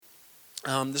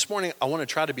This morning, I want to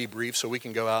try to be brief so we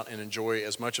can go out and enjoy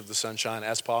as much of the sunshine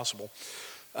as possible.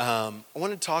 I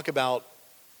want to talk about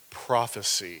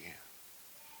prophecy.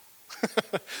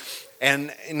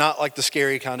 And not like the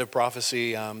scary kind of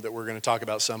prophecy that we're going to talk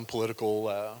about some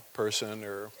political person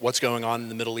or what's going on in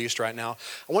the Middle East right now.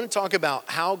 I want to talk about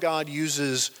how God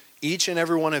uses each and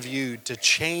every one of you to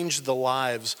change the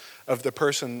lives of the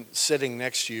person sitting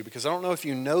next to you. Because I don't know if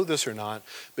you know this or not,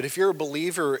 but if you're a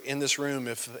believer in this room,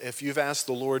 if you've asked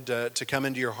the Lord to come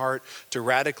into your heart, to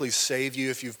radically save you,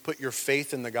 if you've put your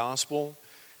faith in the gospel,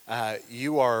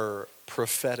 you are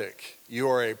prophetic. You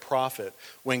are a prophet.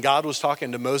 When God was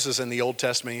talking to Moses in the Old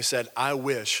Testament, he said, I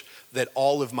wish that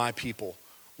all of my people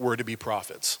were to be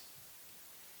prophets.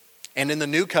 And in the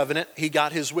new covenant, he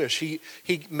got his wish. He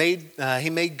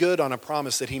made good on a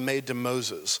promise that he made to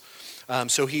Moses.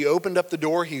 So he opened up the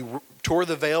door, he tore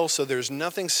the veil, so there's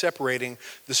nothing separating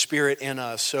the Spirit in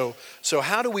us. So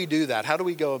how do we do that? How do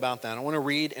we go about that? I want to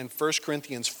read in 1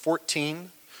 Corinthians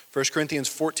 14,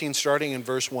 starting in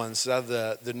verse 1. This is out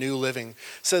of the New Living. It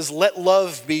says, let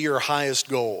love be your highest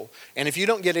goal. And if you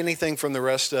don't get anything from the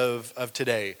rest of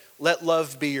today, let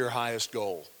love be your highest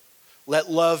goal.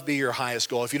 Let love be your highest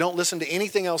goal. If you don't listen to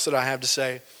anything else that I have to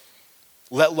say,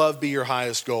 let love be your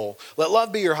highest goal. Let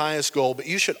love be your highest goal, but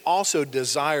you should also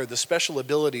desire the special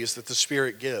abilities that the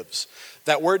Spirit gives.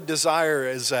 That word desire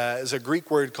is a Greek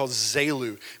word called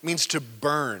zelu. It means to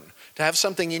burn, to have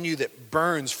something in you that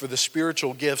burns for the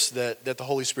spiritual gifts that the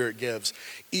Holy Spirit gives,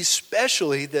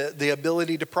 especially the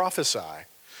ability to prophesy.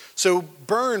 So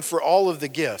burn for all of the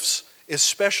gifts,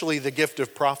 especially the gift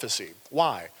of prophecy.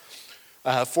 Why?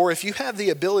 For if you have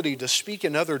the ability to speak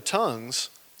in other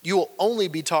tongues, you will only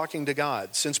be talking to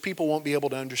God, since people won't be able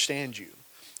to understand you.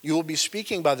 You will be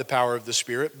speaking by the power of the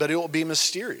Spirit, but it will be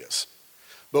mysterious.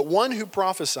 But one who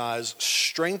prophesies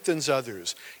strengthens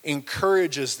others,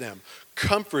 encourages them,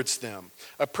 comforts them.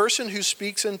 A person who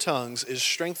speaks in tongues is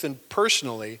strengthened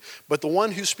personally, but the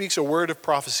one who speaks a word of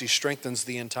prophecy strengthens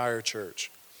the entire church.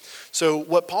 So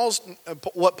what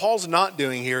Paul's not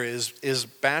doing here is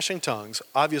bashing tongues.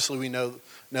 Obviously, we know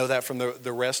that from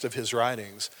the rest of his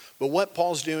writings. But what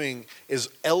Paul's doing is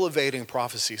elevating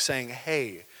prophecy, saying,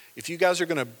 hey, if you guys are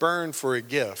going to burn for a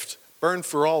gift, burn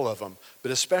for all of them,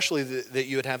 but especially that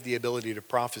you would have the ability to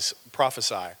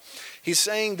prophesy. He's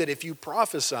saying that if you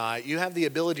prophesy, you have the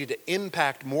ability to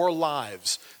impact more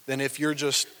lives than if you're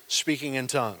just speaking in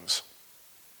tongues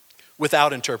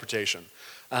without interpretation.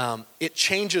 It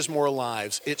changes more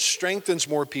lives. It strengthens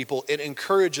more people. It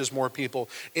encourages more people.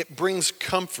 It brings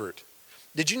comfort.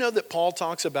 Did you know that Paul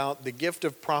talks about the gift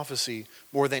of prophecy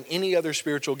more than any other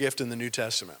spiritual gift in the New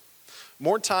Testament?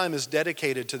 More time is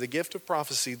dedicated to the gift of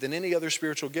prophecy than any other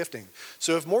spiritual gifting.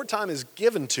 So if more time is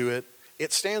given to it,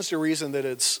 it stands to reason that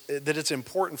it's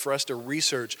important for us to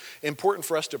research, important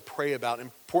for us to pray about,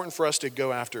 important for us to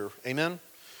go after. Amen?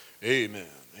 Amen.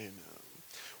 Amen.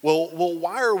 Well,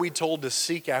 why are we told to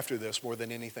seek after this more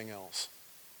than anything else?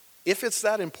 If it's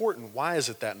that important, why is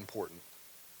it that important?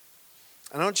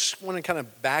 And I just want to kind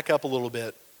of back up a little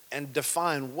bit and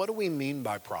define, what do we mean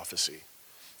by prophecy?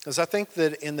 Because I think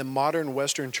that in the modern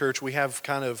Western church, we have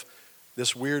kind of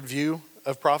this weird view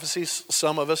of prophecy.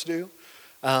 Some of us do.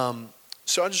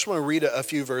 So I just want to read a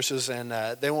few verses, and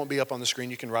they won't be up on the screen.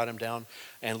 You can write them down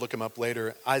and look them up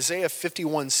later. Isaiah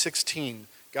 51:16.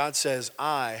 God says,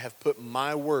 I have put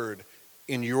my word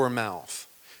in your mouth.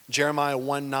 Jeremiah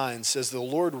 1:9 says, the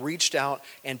Lord reached out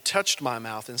and touched my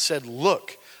mouth and said,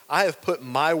 look, I have put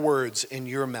my words in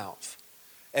your mouth.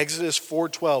 Exodus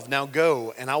 4:12, now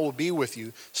go and I will be with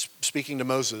you, speaking to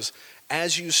Moses,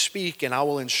 as you speak and I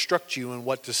will instruct you in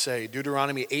what to say.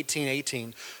 Deuteronomy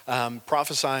 18:18,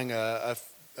 prophesying a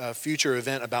future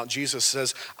event about Jesus,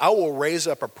 says, I will raise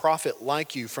up a prophet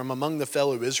like you from among the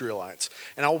fellow Israelites,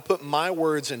 and I will put my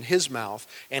words in his mouth,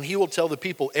 and he will tell the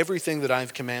people everything that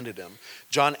I've commanded him.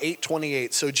 John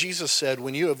 8:28, so Jesus said,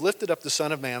 when you have lifted up the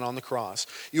Son of Man on the cross,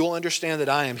 you will understand that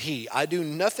I am he. I do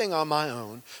nothing on my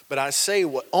own, but I say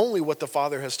only what the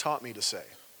Father has taught me to say.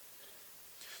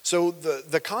 So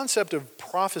the concept of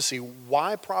prophecy,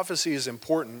 why prophecy is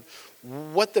important,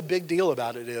 what the big deal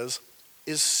about it is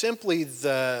simply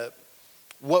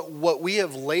what we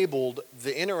have labeled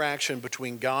the interaction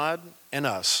between God and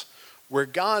us, where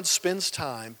God spends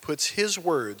time, puts his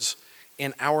words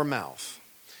in our mouth.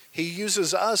 He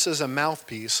uses us as a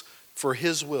mouthpiece for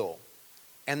his will.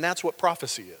 And that's what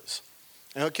prophecy is.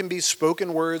 Now, it can be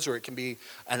spoken words, or it can be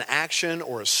an action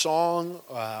or a song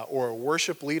or a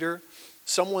worship leader.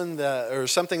 Something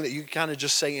that you kind of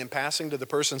just say in passing to the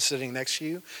person sitting next to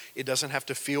you. It doesn't have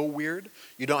to feel weird.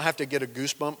 You don't have to get a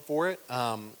goosebump for it.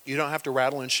 You don't have to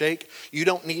rattle and shake. You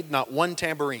don't need not one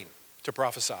tambourine. to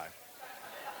prophesy.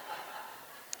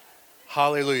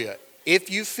 Hallelujah. If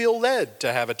you feel led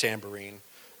to have a tambourine,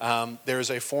 there's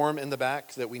a form in the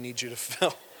back that we need you to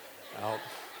fill out.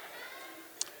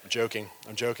 I'm joking.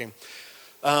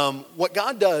 What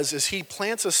God does is he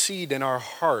plants a seed in our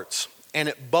hearts and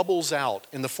it bubbles out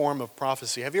in the form of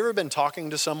prophecy. Have you ever been talking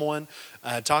to someone,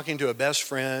 talking to a best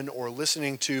friend, or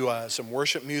listening to some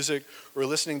worship music, or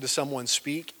listening to someone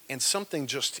speak, and something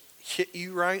just hit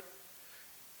you right?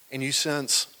 And you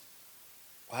sense,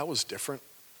 well, that was different.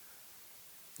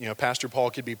 You know, Pastor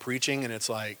Paul could be preaching and it's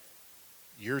like,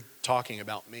 you're talking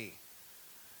about me.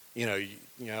 You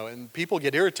know, and people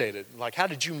get irritated. Like, how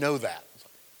did you know that? It's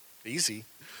like, easy.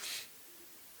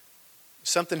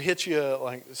 Something hits you,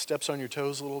 like steps on your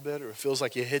toes a little bit, or it feels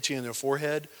like it hits you in the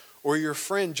forehead, or your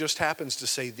friend just happens to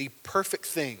say the perfect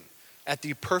thing at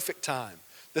the perfect time,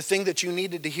 the thing that you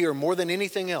needed to hear more than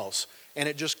anything else, and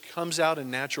it just comes out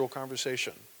in natural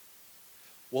conversation.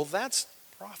 Well, that's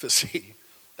prophecy.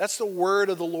 That's the word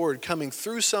of the Lord coming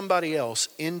through somebody else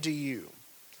into you.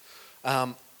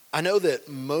 I know that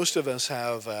most of us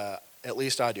have, at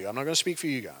least I do. I'm not going to speak for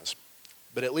you guys,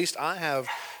 but at least I have.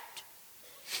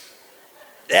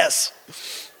 Yes.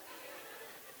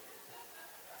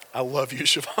 I love you,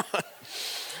 Siobhan.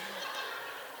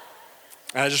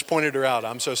 I just pointed her out.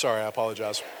 I'm so sorry. I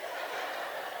apologize.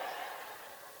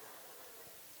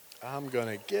 I'm going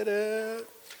to get it.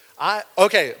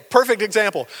 Okay, perfect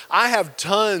example. I have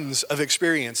tons of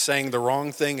experience saying the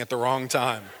wrong thing at the wrong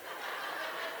time.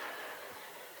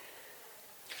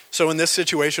 So in this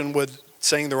situation, would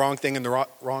saying the wrong thing in the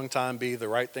wrong time be the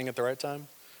right thing at the right time?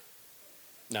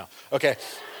 No. Okay.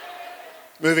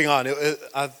 Moving on.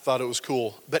 I thought it was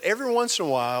cool. But every once in a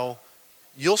while,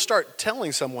 you'll start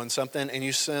telling someone something and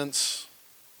you sense,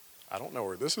 I don't know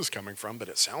where this is coming from, but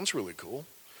it sounds really cool.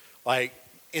 Like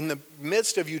in the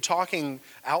midst of you talking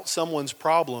out someone's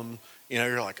problem, you know,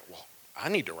 you're like, well, I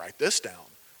need to write this down.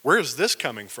 Where is this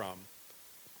coming from?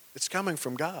 It's coming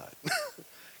from God.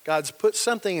 God's put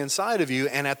something inside of you,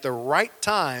 and at the right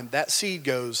time, that seed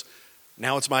goes,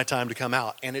 now it's my time to come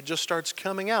out. And it just starts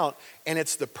coming out, and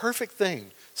it's the perfect thing.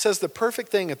 It says the perfect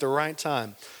thing at the right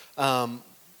time.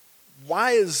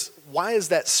 Why is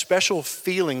that special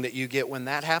feeling that you get when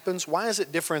that happens? Why is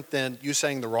it different than you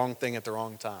saying the wrong thing at the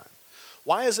wrong time?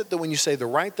 Why is it that when you say the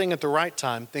right thing at the right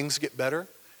time, things get better,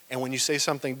 and when you say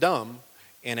something dumb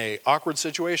in an awkward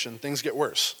situation, things get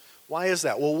worse? Why is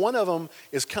that? Well, one of them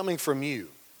is coming from you.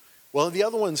 Well, the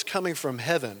other one's coming from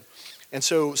heaven. And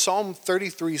so Psalm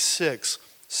 33:6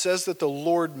 says that the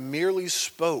Lord merely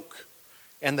spoke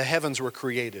and the heavens were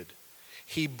created.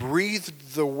 He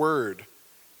breathed the word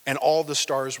and all the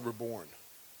stars were born.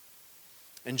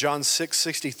 And John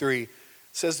 6:63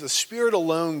 says the Spirit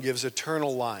alone gives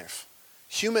eternal life.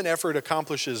 Human effort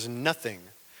accomplishes nothing.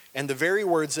 And the very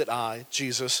words that I,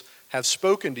 Jesus, have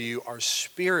spoken to you are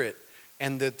spirit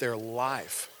and that they're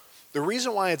life. The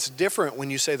reason why it's different when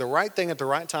you say the right thing at the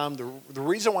right time, the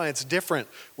reason why it's different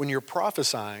when you're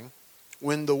prophesying,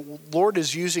 when the Lord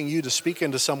is using you to speak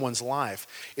into someone's life,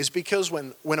 is because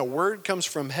when a word comes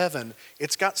from heaven,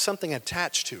 it's got something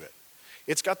attached to it.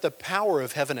 It's got the power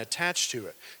of heaven attached to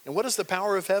it. And what is the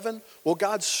power of heaven? Well,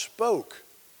 God spoke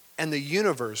and the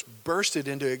universe bursted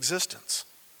into existence.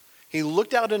 He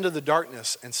looked out into the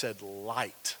darkness and said,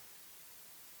 light.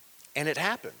 And it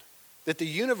happened. That the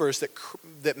universe,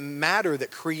 that matter,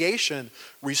 that creation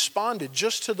responded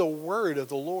just to the word of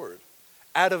the Lord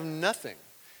out of nothing.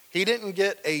 He didn't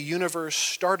get a universe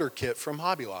starter kit from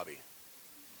Hobby Lobby.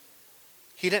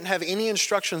 He didn't have any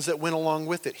instructions that went along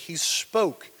with it. He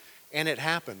spoke and it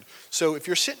happened. So if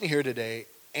you're sitting here today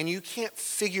and you can't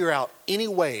figure out any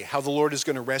way how the Lord is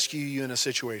going to rescue you in a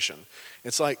situation,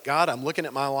 it's like, God, I'm looking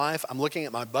at my life, I'm looking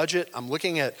at my budget, I'm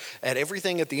looking at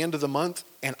everything at the end of the month,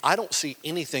 and I don't see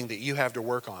anything that you have to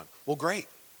work on. Well, great.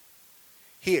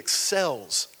 He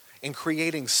excels in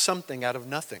creating something out of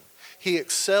nothing. He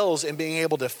excels in being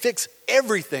able to fix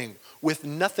everything with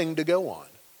nothing to go on.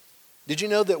 Did you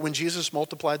know that when Jesus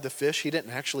multiplied the fish, he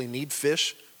didn't actually need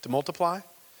fish to multiply?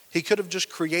 He could have just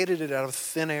created it out of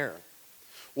thin air.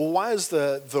 Well, why is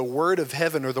the word of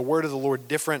heaven or the word of the Lord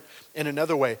different in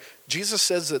another way? Jesus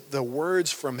says that the words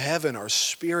from heaven are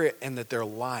spirit and that they're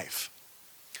life,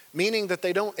 meaning that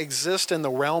they don't exist in the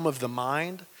realm of the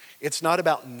mind. It's not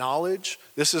about knowledge.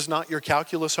 This is not your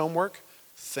calculus homework.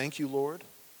 Thank you, Lord.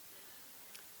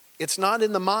 It's not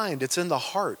in the mind. It's in the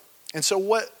heart. And so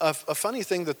what a funny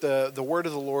thing that the word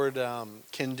of the Lord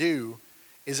can do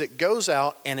is it goes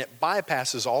out and it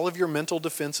bypasses all of your mental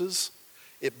defenses.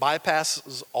 It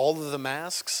bypasses all of the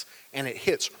masks, and it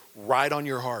hits right on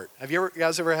your heart. Have you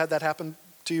guys ever had that happen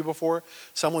to to you before?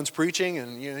 Someone's preaching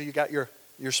and you got your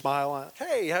smile on.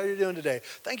 Hey, how are you doing today?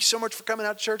 Thank you so much for coming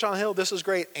out to Church on the Hill. This is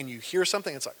great. And you hear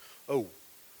something, it's like, oh,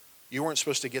 you weren't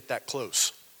supposed to get that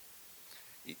close.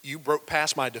 You broke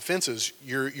past my defenses.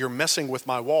 You're messing with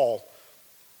my wall.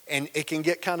 And it can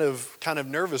get kind of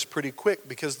nervous pretty quick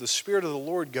because the Spirit of the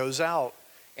Lord goes out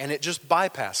and it just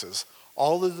bypasses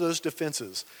all of those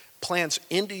defenses, plants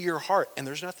into your heart, and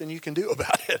there's nothing you can do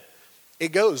about it.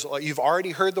 It goes, like you've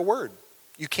already heard the word.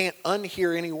 You can't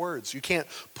unhear any words. You can't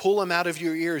pull them out of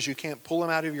your ears. You can't pull them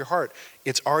out of your heart.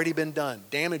 It's already been done.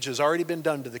 Damage has already been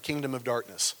done to the kingdom of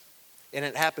darkness. And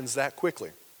it happens that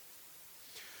quickly.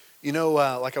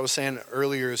 Like I was saying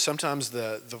earlier, sometimes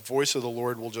the voice of the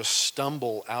Lord will just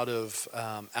stumble out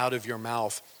of your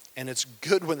mouth. And it's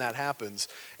good when that happens.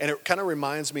 And it kind of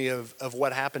reminds me of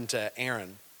what happened to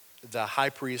Aaron, the high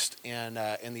priest in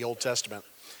the Old Testament.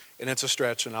 And it's a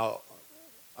stretch, and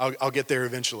I'll get there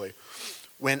eventually.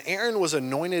 When Aaron was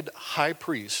anointed high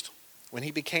priest, when he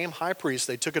became high priest,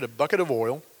 they took a bucket of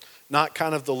oil, not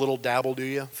kind of the little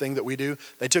dabble-do-ya thing that we do.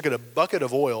 They took a bucket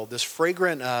of oil, this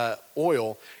fragrant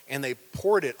oil, and they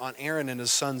poured it on Aaron and his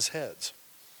sons' heads.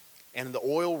 And the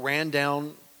oil ran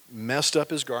down, messed up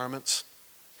his garments.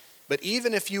 But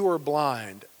even if you were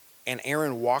blind and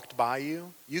Aaron walked by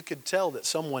you, you could tell that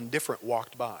someone different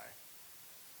walked by.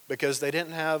 Because they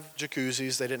didn't have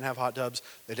jacuzzis, they didn't have hot tubs,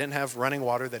 they didn't have running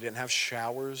water, they didn't have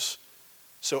showers.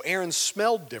 So Aaron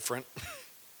smelled different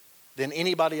than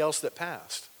anybody else that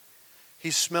passed. He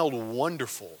smelled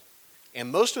wonderful. And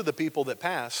most of the people that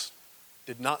passed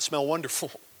did not smell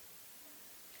wonderful.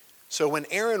 So when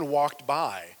Aaron walked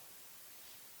by,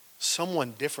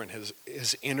 someone different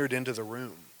has entered into the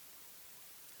room.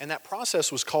 And that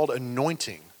process was called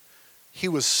anointing. He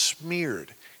was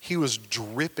smeared. He was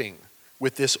dripping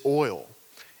with this oil.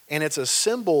 And it's a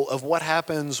symbol of what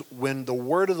happens when the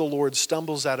word of the Lord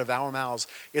stumbles out of our mouths.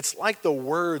 It's like the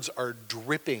words are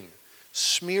dripping,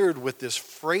 smeared with this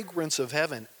fragrance of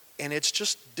heaven, and it's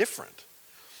just different.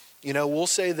 We'll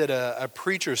say that a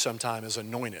preacher sometime is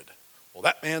anointed. Well,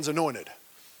 that man's anointed.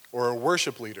 Or a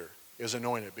worship leader is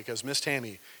anointed because Miss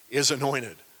Tammy is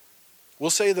anointed. We'll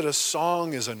say that a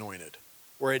song is anointed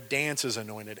or a dance is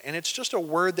anointed. And it's just a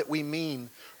word that we mean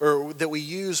or that we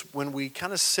use when we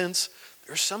kind of sense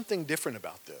there's something different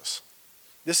about this.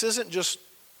 This isn't just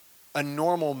a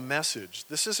normal message.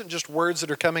 This isn't just words that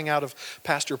are coming out of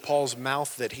Pastor Paul's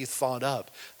mouth that he thought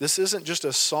up. This isn't just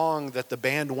a song that the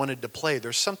band wanted to play.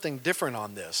 There's something different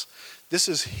on this. This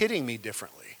is hitting me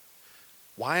differently.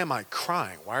 Why am I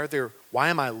crying? Why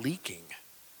am I leaking?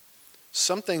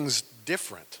 Something's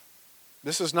different.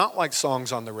 This is not like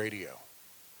songs on the radio.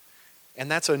 And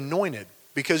that's anointed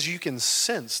because you can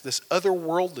sense this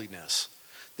otherworldliness.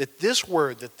 That this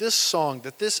word, that this song,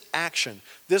 that this action,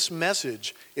 this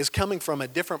message is coming from a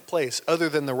different place other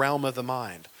than the realm of the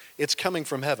mind. It's coming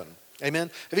from heaven.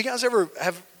 Amen? Have you guys ever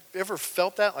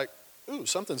felt that? Like, ooh,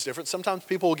 something's different. Sometimes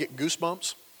people will get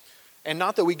goosebumps. And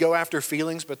not that we go after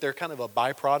feelings, but they're kind of a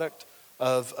byproduct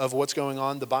of what's going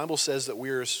on. The Bible says that we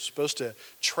are supposed to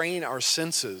train our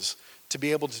senses to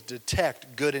be able to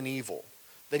detect good and evil.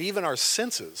 That even our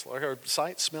senses, like our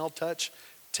sight, smell, touch,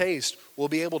 taste, will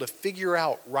be able to figure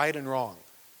out right and wrong.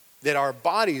 That our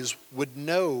bodies would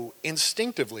know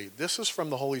instinctively, this is from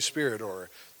the Holy Spirit, or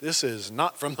this is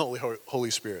not from the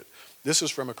Holy Spirit. This is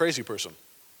from a crazy person.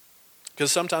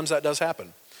 Because sometimes that does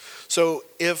happen. So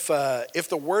if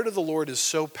the word of the Lord is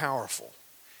so powerful,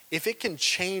 if it can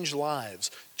change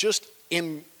lives just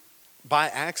by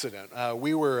accident.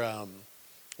 We were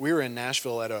in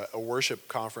Nashville at a worship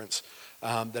conference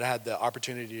that I had the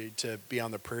opportunity to be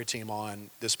on the prayer team on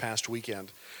this past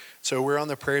weekend. So we're on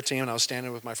the prayer team, and I was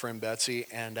standing with my friend Betsy,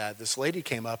 and this lady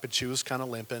came up, and she was kind of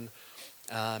limping.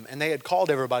 And they had called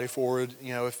everybody forward.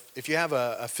 If you have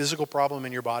a physical problem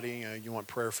in your body, you want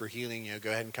prayer for healing,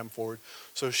 go ahead and come forward.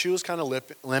 So she was kind of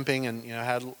limping and,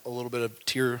 had a little bit of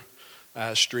tear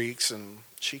streaks. And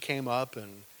she came up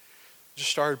and just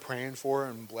started praying for her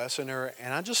and blessing her.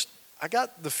 And I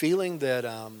got the feeling that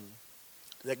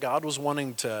God was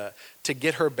wanting to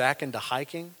get her back into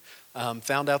hiking.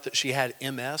 Found out that she had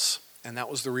MS, and that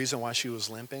was the reason why she was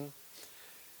limping.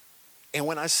 And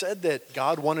when I said that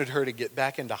God wanted her to get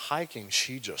back into hiking,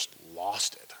 she just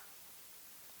lost it.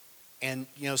 And,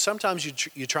 sometimes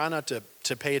you try not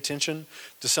to pay attention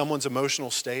to someone's emotional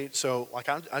state. So,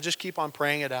 I just keep on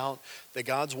praying it out, that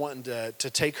God's wanting to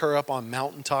take her up on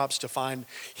mountaintops to find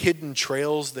hidden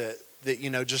trails that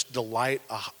just delight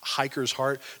a hiker's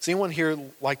heart. Does anyone here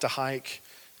like to hike?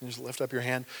 Just lift up your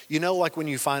hand. Like when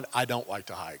you find, I don't like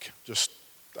to hike.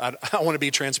 I want to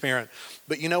be transparent.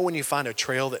 But when you find a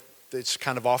trail that's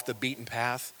kind of off the beaten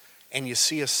path, and you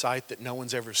see a sight that no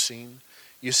one's ever seen.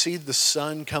 You see the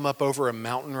sun come up over a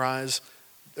mountain rise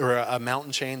or a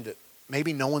mountain chain that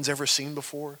maybe no one's ever seen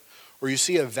before. Or you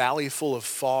see a valley full of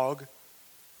fog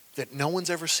that no one's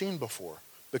ever seen before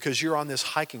because you're on this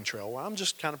hiking trail. Well, I'm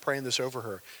just kind of praying this over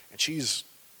her, and she's,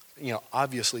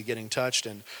 obviously getting touched.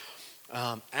 And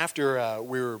after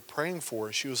we were praying for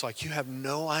her, she was like, "You have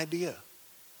no idea.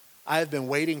 I have been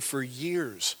waiting for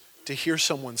years to hear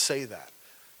someone say that.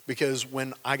 Because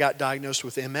when I got diagnosed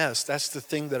with MS, that's the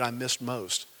thing that I missed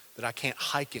most, that I can't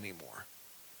hike anymore."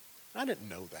 I didn't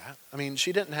know that. I mean,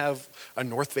 she didn't have a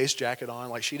North Face jacket on.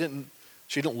 Like she didn't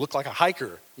look like a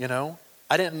hiker, I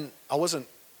wasn't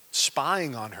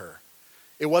spying on her.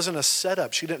 It wasn't a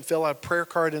setup. She didn't fill out a prayer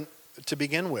card to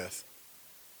begin with.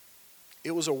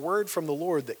 It was a word from the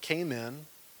Lord that came in,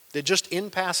 that just in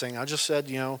passing, I just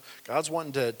said, God's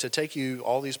wanting to take you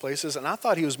all these places. And I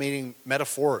thought he was meaning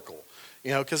metaphorical,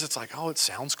 because it's like, oh, it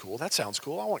sounds cool. That sounds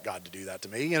cool. I want God to do that to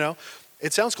me,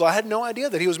 It sounds cool. I had no idea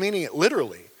that he was meaning it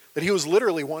literally, that he was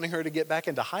literally wanting her to get back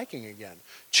into hiking again.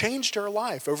 Changed her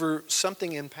life over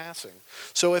something in passing.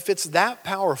 So if it's that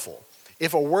powerful,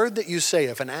 if a word that you say,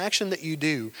 if an action that you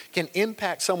do can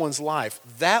impact someone's life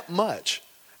that much,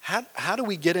 how do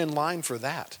we get in line for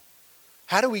that?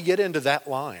 How do we get into that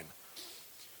line?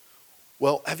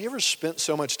 Well, have you ever spent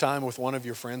so much time with one of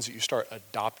your friends that you start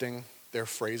adopting their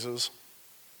phrases?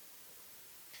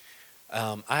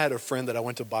 I had a friend that I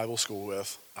went to Bible school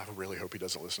with. I really hope he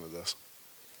doesn't listen to this.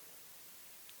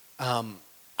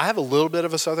 I have a little bit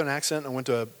of a Southern accent. I went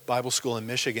to a Bible school in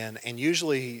Michigan, and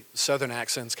usually Southern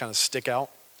accents kind of stick out.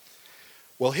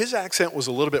 Well, his accent was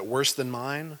a little bit worse than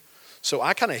mine, so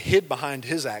I kind of hid behind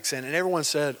his accent, and everyone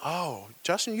said, "Oh,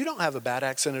 Justin, you don't have a bad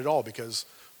accent at all," because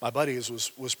my buddy's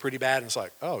was pretty bad, and it's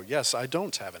like, "Oh, yes, I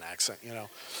don't have an accent,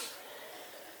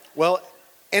 Well,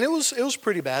 and it was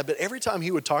pretty bad, but every time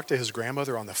he would talk to his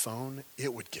grandmother on the phone,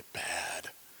 it would get bad.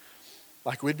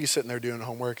 Like we'd be sitting there doing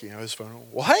homework, his phone,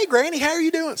 "Well, hey, Granny, how are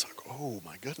you doing?" It's like, oh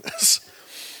my goodness.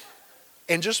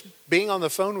 And just being on the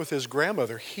phone with his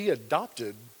grandmother, he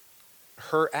adopted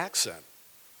her accent.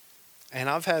 And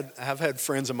I've had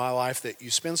friends in my life that you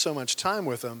spend so much time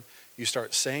with them, you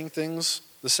start saying things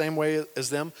the same way as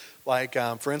them. Like,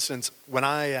 for instance, when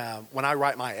I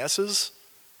write my S's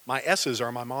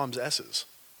are my mom's S's.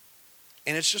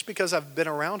 And it's just because I've been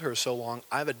around her so long,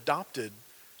 I've adopted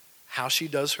how she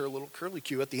does her little curly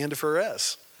Q at the end of her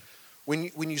S.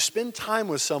 When you spend time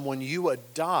with someone, you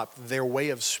adopt their way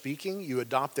of speaking, you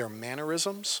adopt their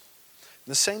mannerisms.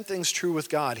 And the same thing's true with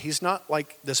God. He's not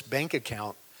like this bank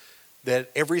account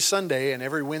that every Sunday and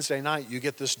every Wednesday night you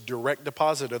get this direct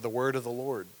deposit of the word of the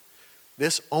Lord.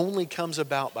 This only comes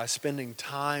about by spending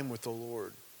time with the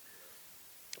Lord,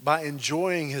 by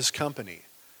enjoying his company.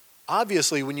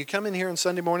 Obviously, when you come in here on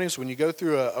Sunday mornings, when you go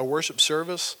through a worship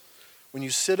service, when you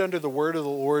sit under the word of the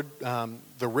Lord,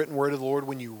 the written word of the Lord,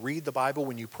 when you read the Bible,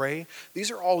 when you pray,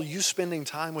 these are all you spending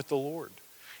time with the Lord.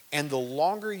 And the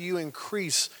longer you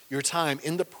increase your time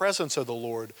in the presence of the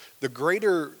Lord, the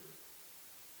greater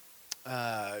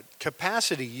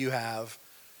capacity you have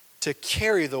to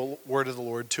carry the word of the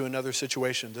Lord to another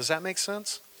situation. Does that make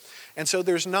sense? And so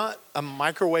there's not a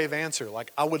microwave answer.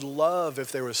 Like, I would love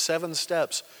if there was 7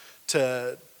 steps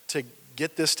to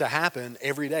get this to happen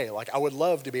every day. Like, I would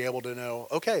love to be able to know,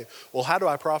 okay, well, how do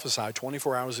I prophesy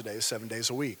 24 hours a day, 7 days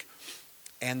a week?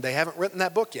 And they haven't written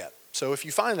that book yet. So if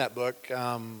you find that book,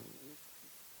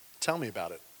 tell me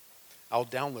about it. I'll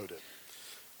download it.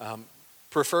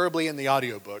 Preferably in the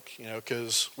audiobook,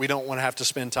 because we don't want to have to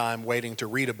spend time waiting to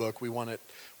read a book. We want it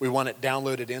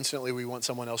downloaded instantly. We want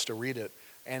someone else to read it.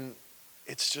 And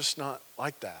it's just not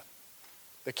like that.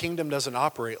 The kingdom doesn't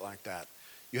operate like that.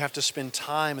 You have to spend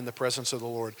time in the presence of the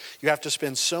Lord. You have to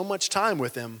spend so much time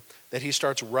with him that he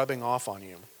starts rubbing off on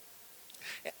you.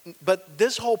 But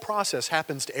this whole process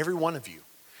happens to every one of you.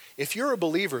 If you're a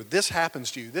believer, this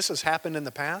happens to you. This has happened in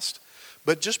the past.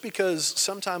 But just because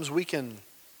sometimes we can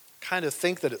kind of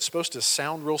think that it's supposed to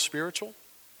sound real spiritual,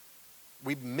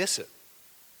 we miss it.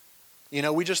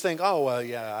 We just think, oh, well,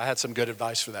 yeah, I had some good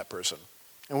advice for that person.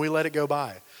 And we let it go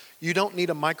by. You don't need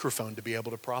a microphone to be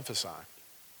able to prophesy.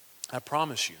 I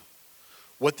promise you.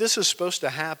 What this is supposed to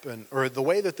happen, or the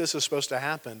way that this is supposed to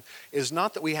happen, is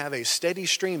not that we have a steady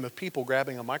stream of people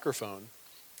grabbing a microphone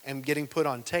and getting put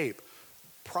on tape.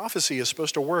 Prophecy is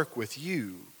supposed to work with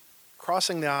you,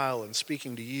 crossing the aisle and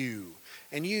speaking to you,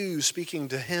 and you speaking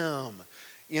to him,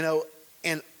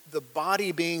 and the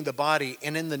body being the body,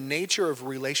 and in the nature of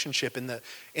relationship, in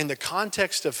the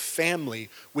context of family,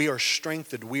 we are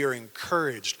strengthened, we are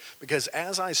encouraged. Because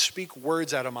as I speak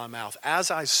words out of my mouth, as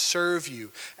I serve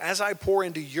you, as I pour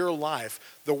into your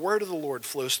life, the word of the Lord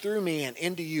flows through me and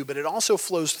into you, but it also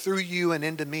flows through you and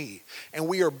into me. And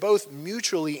we are both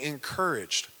mutually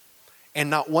encouraged. And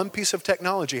not one piece of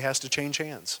technology has to change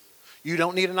hands. You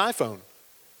don't need an iPhone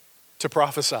to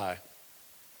prophesy.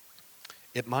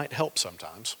 It might help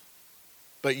sometimes,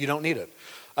 but you don't need it.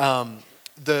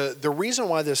 The reason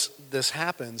why this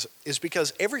happens is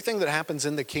because everything that happens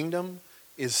in the kingdom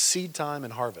is seed time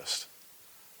and harvest.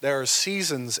 There are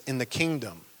seasons in the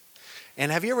kingdom.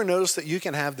 And have you ever noticed that you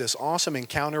can have this awesome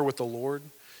encounter with the Lord,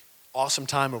 awesome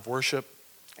time of worship,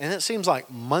 and it seems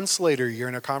like months later you're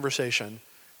in a conversation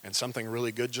and something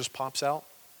really good just pops out?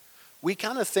 We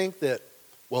kind of think that,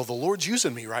 well, the Lord's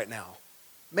using me right now.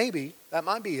 Maybe, that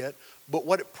might be it. But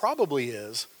what it probably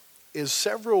is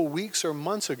several weeks or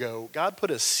months ago, God put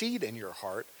a seed in your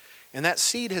heart, and that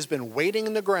seed has been waiting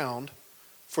in the ground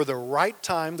for the right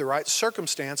time, the right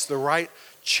circumstance, the right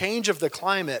change of the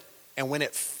climate, and when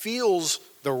it feels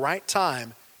the right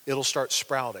time, it'll start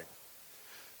sprouting.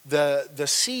 The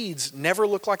seeds never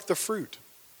look like the fruit.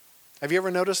 Have you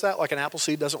ever noticed that? Like an apple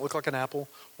seed doesn't look like an apple,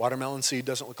 watermelon seed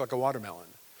doesn't look like a watermelon.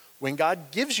 When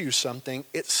God gives you something,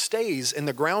 it stays in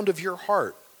the ground of your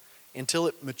heart until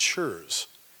it matures.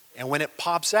 And when it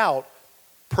pops out,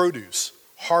 produce,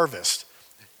 harvest,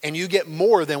 and you get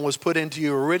more than was put into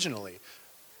you originally.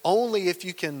 Only if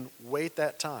you can wait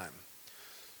that time.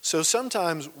 So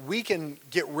sometimes we can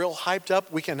get real hyped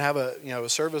up. We can have a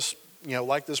service,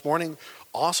 like this morning,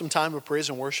 awesome time of praise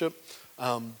and worship.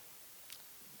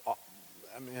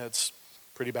 It's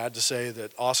pretty bad to say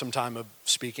that awesome time of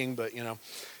speaking, but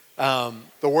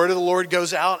the word of the Lord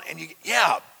goes out and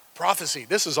prophecy,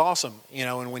 this is awesome.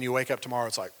 And when you wake up tomorrow,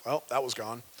 it's like, well, that was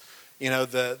gone.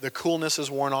 The coolness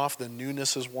is worn off, the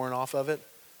newness is worn off of it.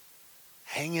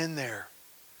 Hang in there.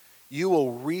 You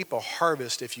will reap a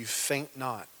harvest if you faint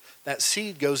not. That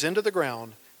seed goes into the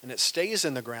ground and it stays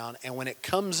in the ground, and when it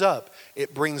comes up,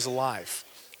 it brings life.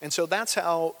 And so that's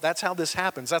how this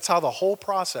happens. That's how the whole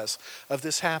process of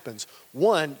this happens.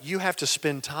 One, you have to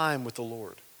spend time with the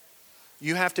Lord.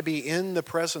 You have to be in the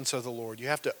presence of the Lord. You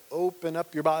have to open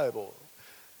up your Bible.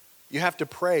 You have to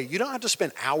pray. You don't have to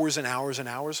spend hours and hours and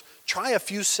hours. Try a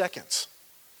few seconds.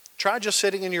 Try just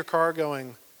sitting in your car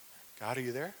going, God, are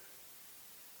you there?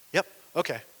 Yep,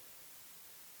 okay.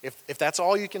 If that's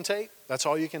all you can take, that's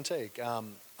all you can take.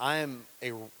 I am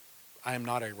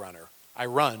not a runner. I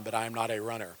run, but I am not a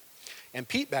runner. And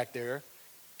Pete back there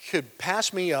could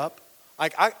pass me up.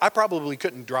 I probably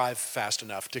couldn't drive fast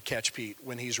enough to catch Pete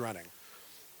when he's running.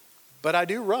 But I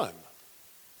do run.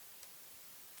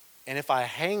 And if I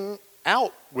hang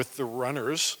out with the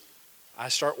runners, I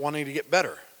start wanting to get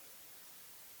better.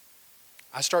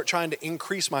 I start trying to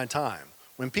increase my time.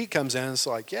 When Pete comes in, it's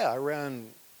like, I ran,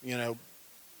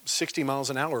 60 miles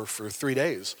an hour for 3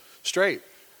 days straight.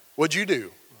 What'd you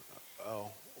do? Oh,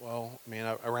 well,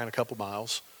 I ran a couple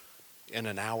miles in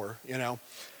an hour,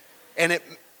 And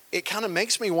it kind of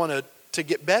makes me want to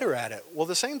get better at it. Well,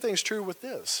 the same thing's true with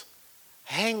this.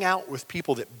 Hang out with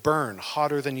people that burn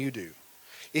hotter than you do.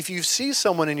 If you see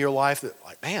someone in your life that,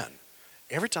 man,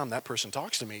 every time that person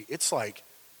talks to me, it's like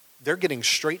they're getting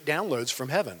straight downloads from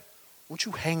heaven. Won't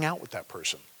you hang out with that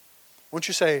person? Won't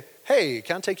you say, hey,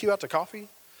 can I take you out to coffee?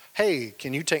 Hey,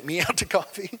 can you take me out to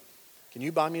coffee? Can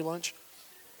you buy me lunch?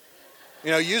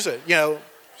 Use it.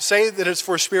 Say that it's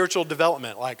for spiritual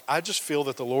development. Like, I just feel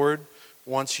that the Lord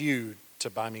wants you to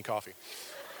buy me coffee.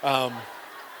 Try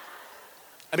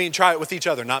it with each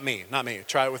other, not me.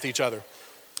 Try it with each other.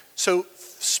 So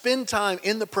spend time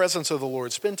in the presence of the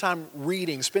Lord. Spend time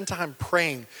reading. Spend time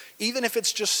praying. Even if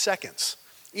it's just seconds.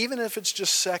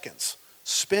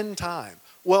 Spend time.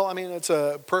 Well, it's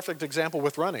a perfect example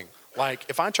with running. Like,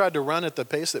 if I tried to run at the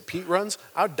pace that Pete runs,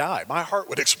 I'd die. My heart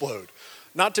would explode.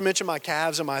 Not to mention my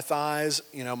calves and my thighs.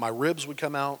 My ribs would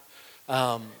come out.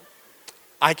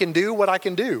 I can do what I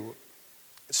can do.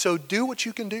 So do what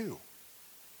you can do.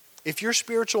 If your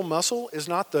spiritual muscle is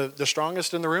not the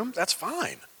strongest in the room, that's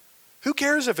fine. Who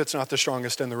cares if it's not the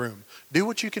strongest in the room? Do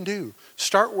what you can do.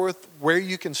 Start with where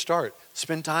you can start.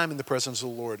 Spend time in the presence of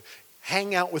the Lord.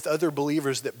 Hang out with other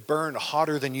believers that burn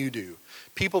hotter than you do.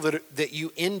 People that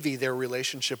you envy their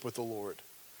relationship with the Lord,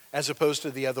 as opposed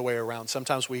to the other way around.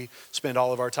 Sometimes we spend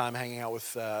all of our time hanging out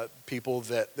with people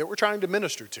that we're trying to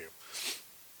minister to.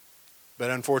 But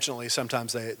unfortunately,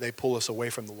 sometimes they pull us away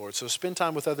from the Lord. So spend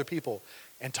time with other people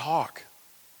and talk.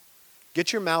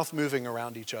 Get your mouth moving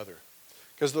around each other.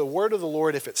 Because the word of the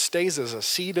Lord, if it stays as a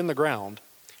seed in the ground,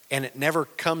 and it never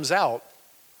comes out,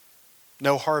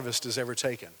 no harvest is ever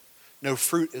taken. No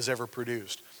fruit is ever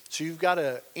produced. So you've got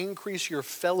to increase your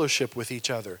fellowship with each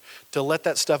other to let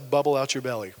that stuff bubble out your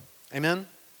belly. Amen?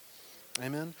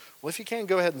 Amen? Well, if you can,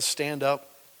 go ahead and stand up.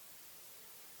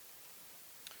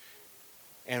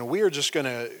 And we are just going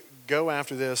to go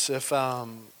after this. If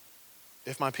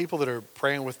my people that are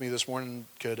praying with me this morning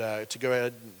could to go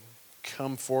ahead and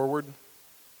come forward.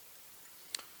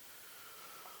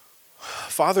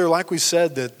 Father, like we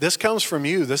said, that this comes from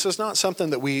you. This is not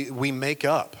something that we make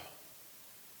up.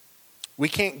 We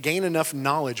can't gain enough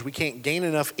knowledge. We can't gain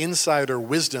enough insight or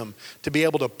wisdom to be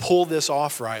able to pull this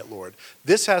off right, Lord.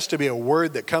 This has to be a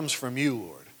word that comes from you,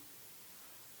 Lord.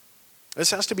 This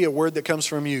has to be a word that comes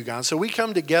from you, God. So we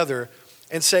come together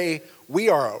and say, we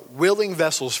are willing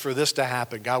vessels for this to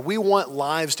happen, God. We want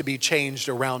lives to be changed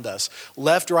around us,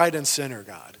 left, right, and center,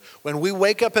 God. When we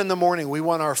wake up in the morning, we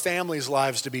want our families'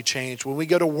 lives to be changed. When we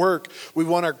go to work, we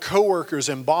want our coworkers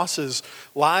and bosses'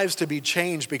 lives to be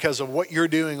changed because of what you're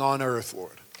doing on earth,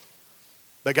 Lord.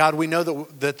 But God, we know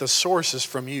that the source is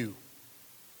from you.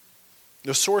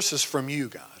 The source is from you,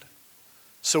 God.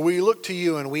 So we look to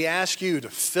you and we ask you to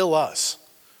fill us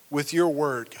with your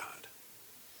word, God.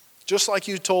 Just like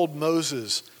you told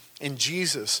Moses and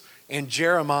Jesus and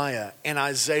Jeremiah and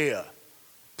Isaiah,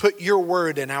 put your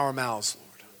word in our mouths, Lord.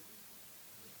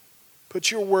 Put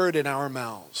your word in our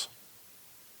mouths.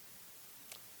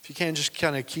 If you can, just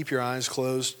kind of keep your eyes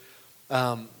closed.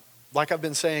 Like I've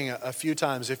been saying a few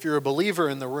times, if you're a believer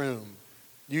in the room,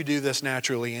 you do this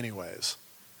naturally anyways.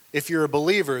 If you're a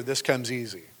believer, this comes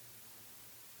easy.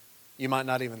 You might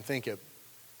not even think that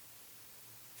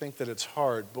it's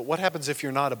hard. But what happens if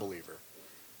you're not a believer?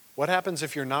 What happens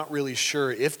if you're not really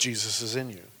sure if Jesus is in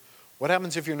you? What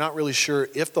happens if you're not really sure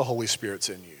if the Holy Spirit's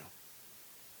in you?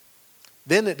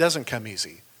 Then it doesn't come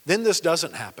easy. Then this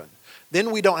doesn't happen.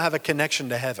 Then we don't have a connection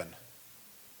to heaven.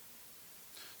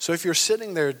 So if you're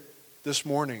sitting there this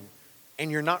morning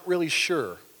and you're not really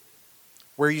sure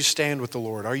where you stand with the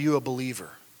Lord, are you a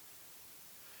believer?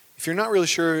 If you're not really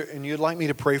sure and you'd like me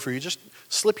to pray for you, just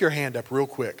slip your hand up real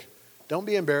quick. Don't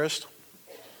be embarrassed.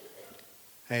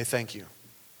 Hey, thank you.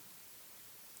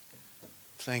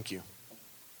 Thank you.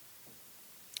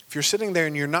 If you're sitting there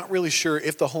and you're not really sure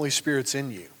if the Holy Spirit's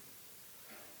in you,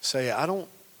 say, I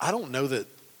don't know that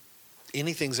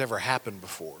anything's ever happened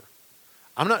before.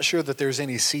 I'm not sure that there's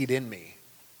any seed in me.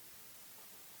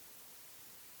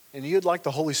 And you'd like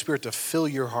the Holy Spirit to fill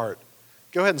your heart,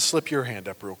 go ahead and slip your hand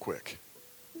up real quick.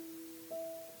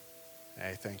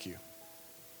 Hey, thank you.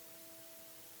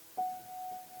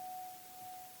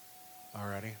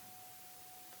 Alrighty.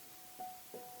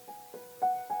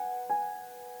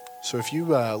 So if you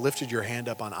lifted your hand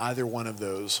up on either one of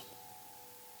those,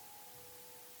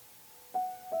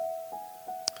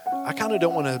 I kind of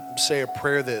don't want to say a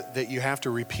prayer that you have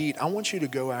to repeat. I want you to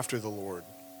go after the Lord.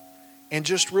 And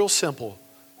just real simple,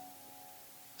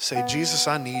 say, Jesus,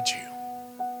 I need you.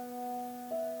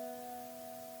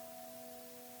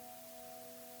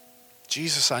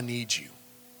 Jesus, I need you.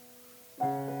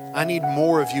 I need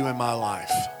more of you in my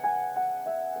life.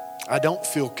 I don't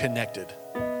feel connected.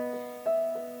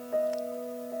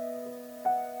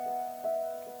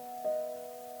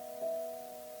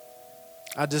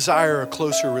 I desire a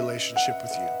closer relationship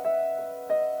with you.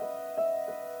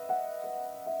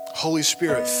 Holy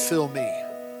Spirit, fill me.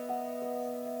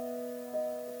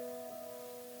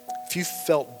 If you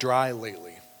felt dry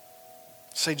lately,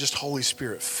 say just, Holy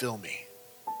Spirit, fill me.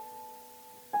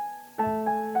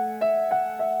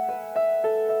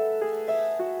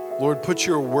 Lord, put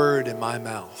your word in my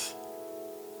mouth.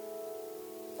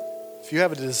 If you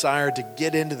have a desire to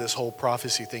get into this whole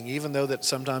prophecy thing, even though that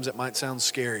sometimes it might sound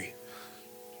scary,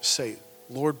 just say,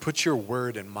 Lord, put your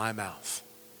word in my mouth.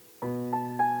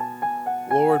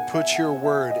 Lord, put your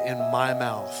word in my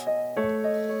mouth.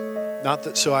 Not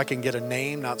that so I can get a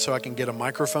name, not so I can get a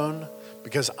microphone,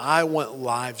 because I want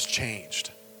lives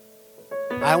changed.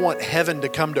 I want heaven to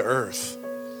come to earth.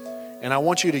 And I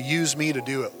want you to use me to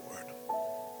do it, Lord.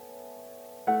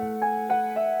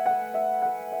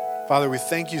 Father, we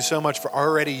thank you so much for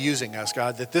already using us,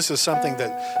 God, that this is something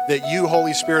that you,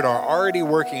 Holy Spirit, are already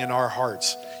working in our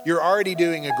hearts. You're already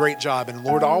doing a great job. And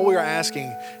Lord, all we're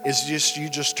asking is you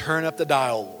just turn up the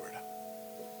dial, Lord.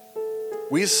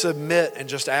 We submit and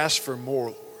just ask for more,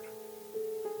 Lord.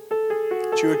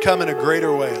 That you would come in a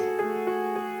greater way, Lord.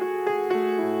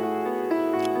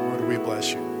 Lord, we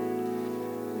bless you.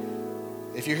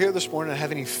 If you're here this morning and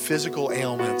have any physical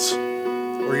ailments,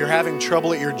 or you're having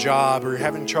trouble at your job, or you're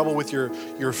having trouble with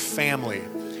your family,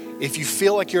 if you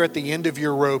feel like you're at the end of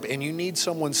your rope and you need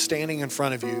someone standing in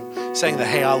front of you saying that,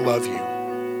 hey, I love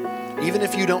you. Even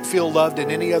if you don't feel loved in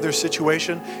any other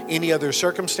situation, any other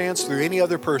circumstance, through any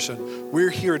other person, we're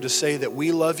here to say that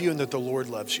we love you and that the Lord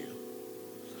loves you.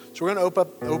 So we're going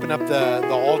to open up the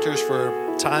altars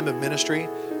for time of ministry.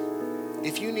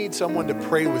 If you need someone to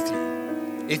pray with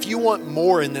you, if you want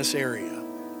more in this area,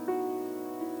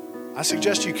 I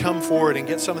suggest you come forward and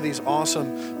get some of these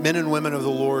awesome men and women of the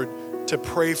Lord to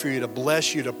pray for you, to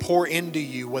bless you, to pour into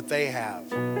you what they have.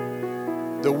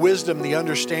 The wisdom, the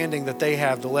understanding that they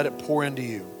have, to let it pour into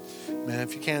you. Man,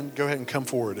 if you can, go ahead and come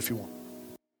forward if you want.